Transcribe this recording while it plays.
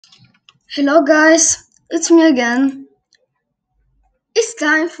Hello guys, it's me again. It's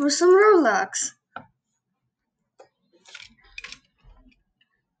time for some Roblox.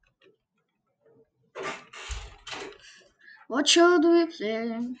 What should we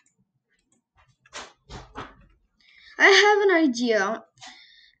play? I have an idea.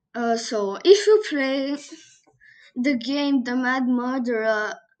 So if you play the game The Mad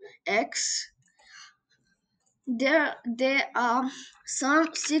Murderer X, there are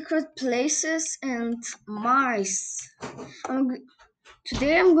some secret places and mice.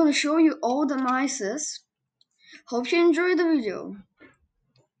 Today I'm gonna show you all the mices. Hope you enjoy the video.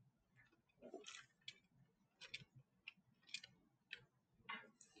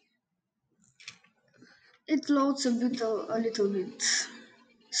 It loads a little bit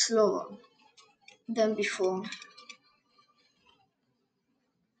slower than before.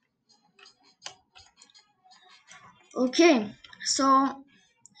 Okay, so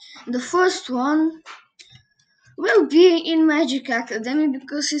the first one will be in Magic Academy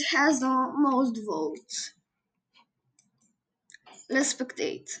because it has the most votes. Let's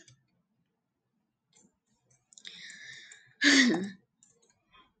spectate.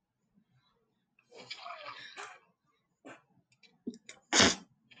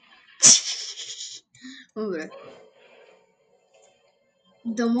 Okay.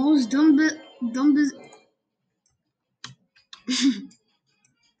 The most dumbest.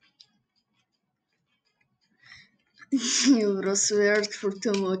 You bro swear for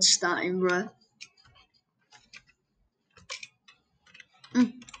too much time, bro.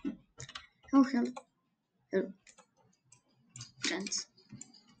 Mm. Oh hell, hell, friends.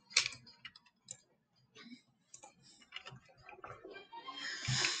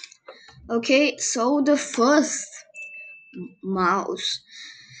 Okay, so the first mouse,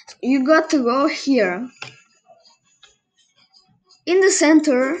 you got to go here in the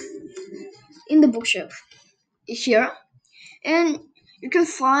center, in the bookshelf, here, and you can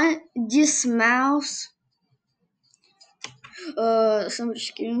find this mouse. Somebody's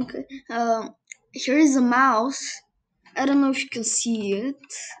screen. Here is a mouse. I don't know if you can see it.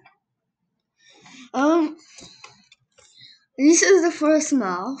 Um, this is the first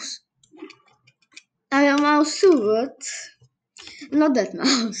mouse. I am a mouse too, but not that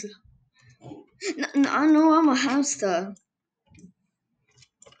mouse. No, I'm a hamster.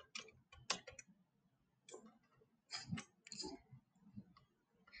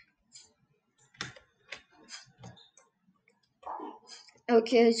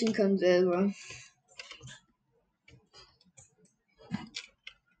 Okay, I think I'm dead, bro.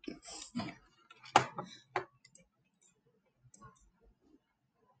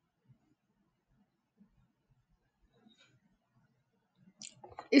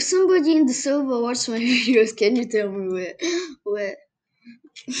 If somebody in the server watches my videos, can you tell me where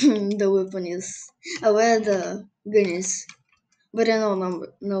the weapon is? Where the gun is? But I know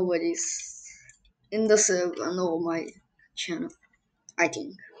nobody's in the server know my channel. I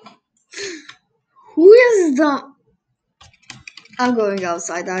think. Who is the? I'm going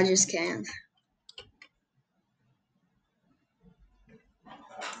outside. I just can't.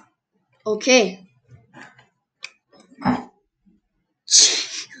 Okay.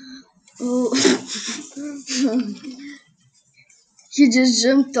 Oh. He just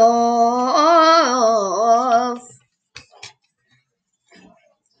jumped off.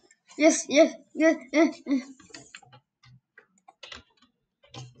 Yes, yes, yes, yes.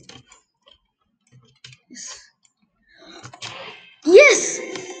 Yes. Yes!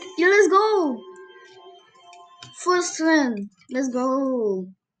 Yeah, let's go. First win. Let's go.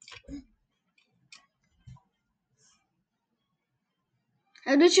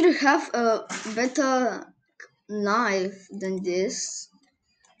 I literally have a better knife than this.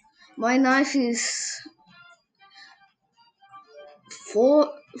 My knife is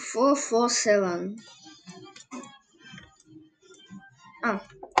 447. Ah,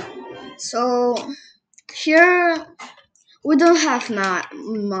 so here we don't have my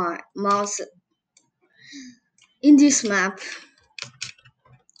mouse in this map.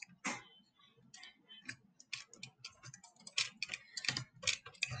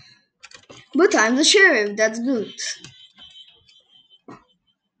 But I'm the sheriff, that's good.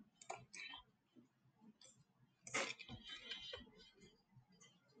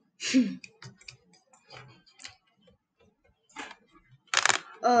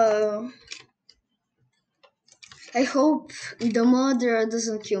 uh, I hope the murderer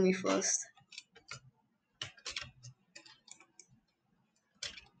doesn't kill me first.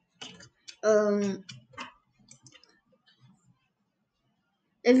 Um,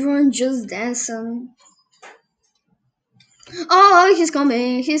 Everyone just dancing. Oh, he's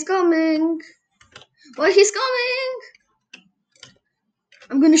coming. He's coming. Oh, he's coming.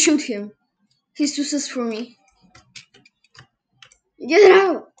 I'm gonna shoot him. He's too sus for me. Get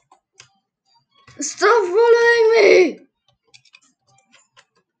out. Stop following me.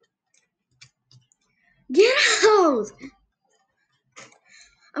 Get out.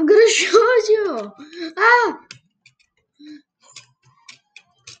 I'm gonna shoot you. Ah.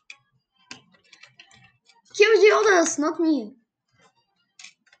 Kill the others, not me.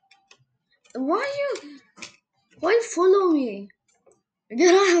 Why you? Why you follow me?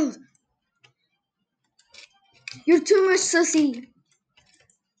 Get out. You're too much sussy.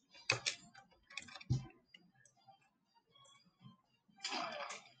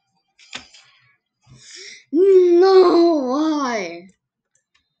 No, why?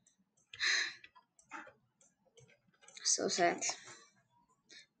 So sad.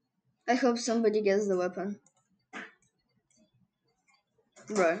 I hope somebody gets the weapon.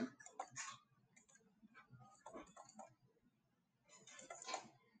 Bro.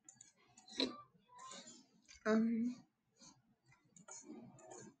 Um.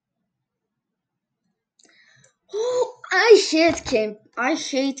 Oh, I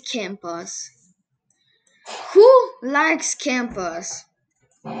hate campus. Who likes campus?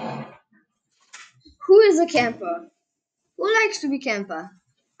 Who is a camper? Who likes to be camper?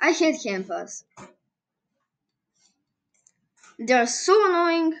 I hate campers. They are so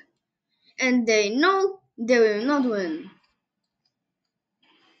annoying and they know they will not win.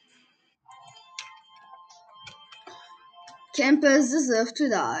 Campers deserve to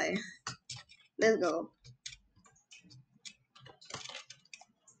die. Let's go.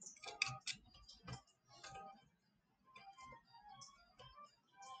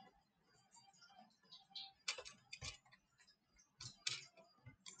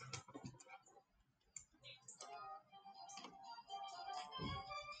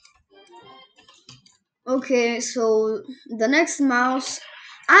 Okay, so the next mouse.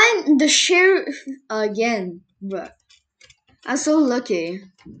 I'm the sheriff again, but I'm so lucky.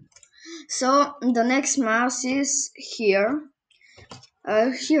 So the next mouse is here.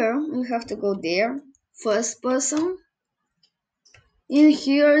 Here you have to go there. First person. And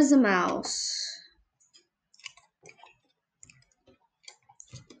here is the mouse.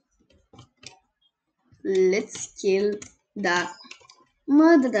 Let's kill the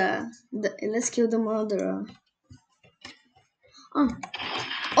murderer. Let's kill the murderer. Oh,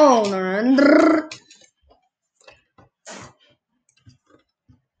 oh no, no.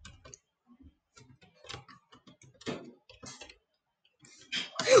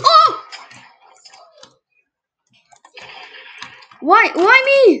 Oh! Why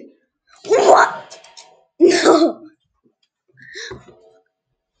me? What? No.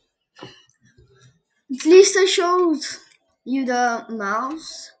 At least I showed you the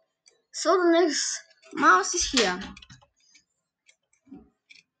mouse. So the next mouse is here.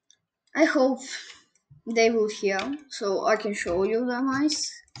 I hope they will hear so I can show you the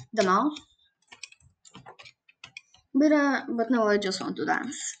mouse. But no, I just want to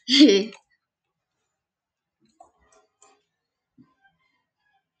dance.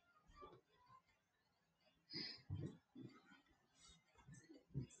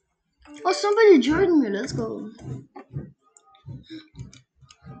 Oh, somebody joined me. Let's go.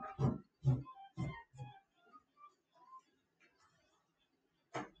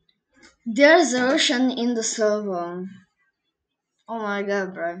 There's a Russian in the server. Oh my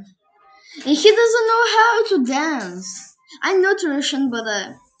god, bro. And he doesn't know how to dance. I'm not Russian, but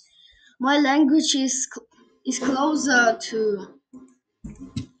my language is closer to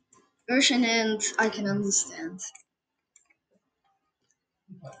Russian and I can understand.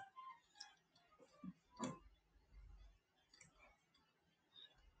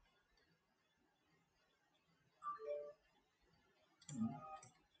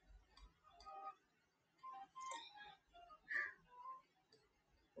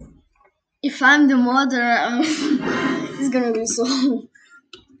 If I'm the mother, it's gonna be so.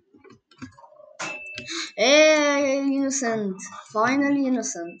 Hey, innocent. Finally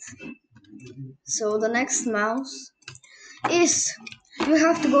innocent. So the next mouse is you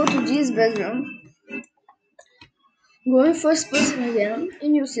have to go to this bedroom. Go in first person again,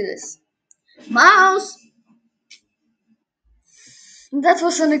 and you see this mouse. That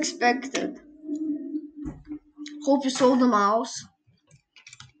was unexpected. Hope you saw the mouse.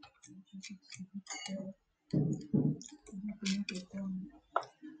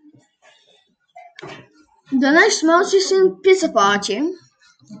 The next mouse is in Pizza Party.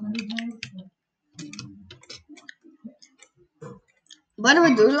 By the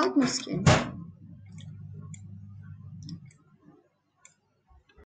way, do you like my skin?